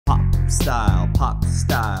style,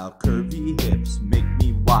 curvy hips make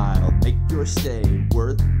me wild, make your stay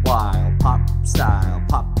worthwhile. Pop style,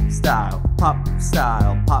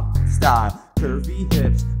 curvy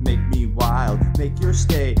hips make me wild, make your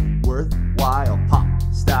stay worthwhile. Pop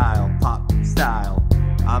style,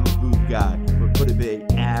 I'm a boot guy, but put a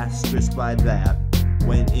big asterisk by that.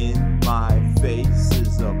 When in my face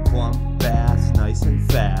is a plump ass, nice and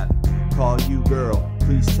fat. Call you girl,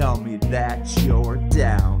 please tell me that you're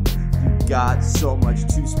down. You got so much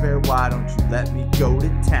to spare, why don't you let me go to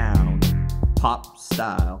town? Pop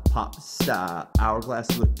style,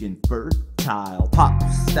 hourglass looking fertile. Pop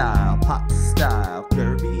style,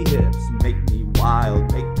 curvy hips make me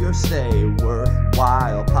wild, make your stay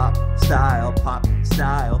worthwhile. Pop style,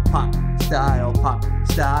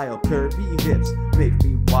 curvy hips make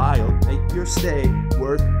me wild, make your stay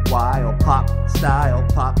worthwhile. Pop style,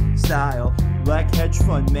 black hedge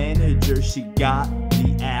fund manager, she got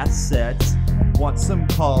the assets. Want some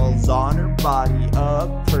calls on her body, a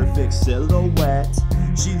perfect silhouette.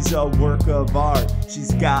 She's a work of art,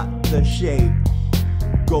 she's got the shape.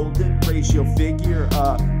 Golden ratio figure,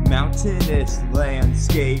 a mountainous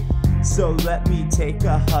landscape. So let me take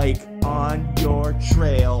a hike on your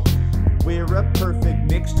trail. We're a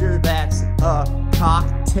perfect mixture, that's a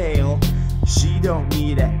cocktail. She don't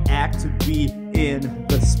need an act to be in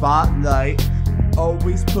the spotlight.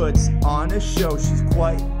 Always puts on a show, she's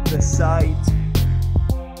quite the sight.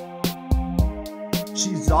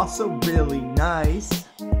 She's also really nice.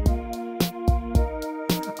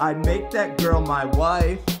 I'd make that girl my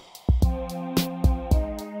wife.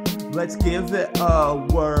 Let's give it a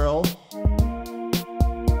whirl.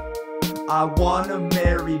 I wanna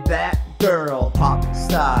marry that girl. Pop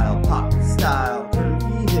style,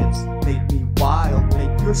 curvy hips make me wild,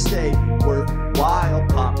 make your stay worthwhile.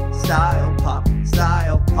 Pop style,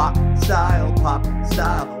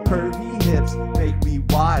 curvy hips make me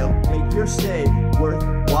wild, make your stay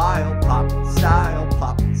worthwhile. Pop style,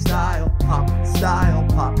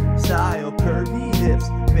 curvy hips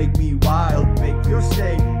make me wild, make your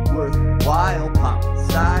stay worthwhile. Pop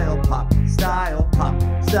style,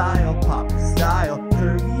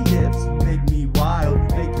 curvy hips make me wild,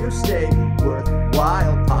 make your stay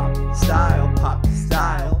worthwhile. Pop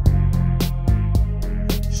style,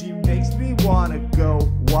 she makes me wanna go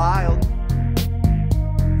wild.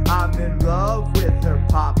 I'm in love with her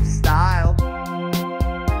pop style.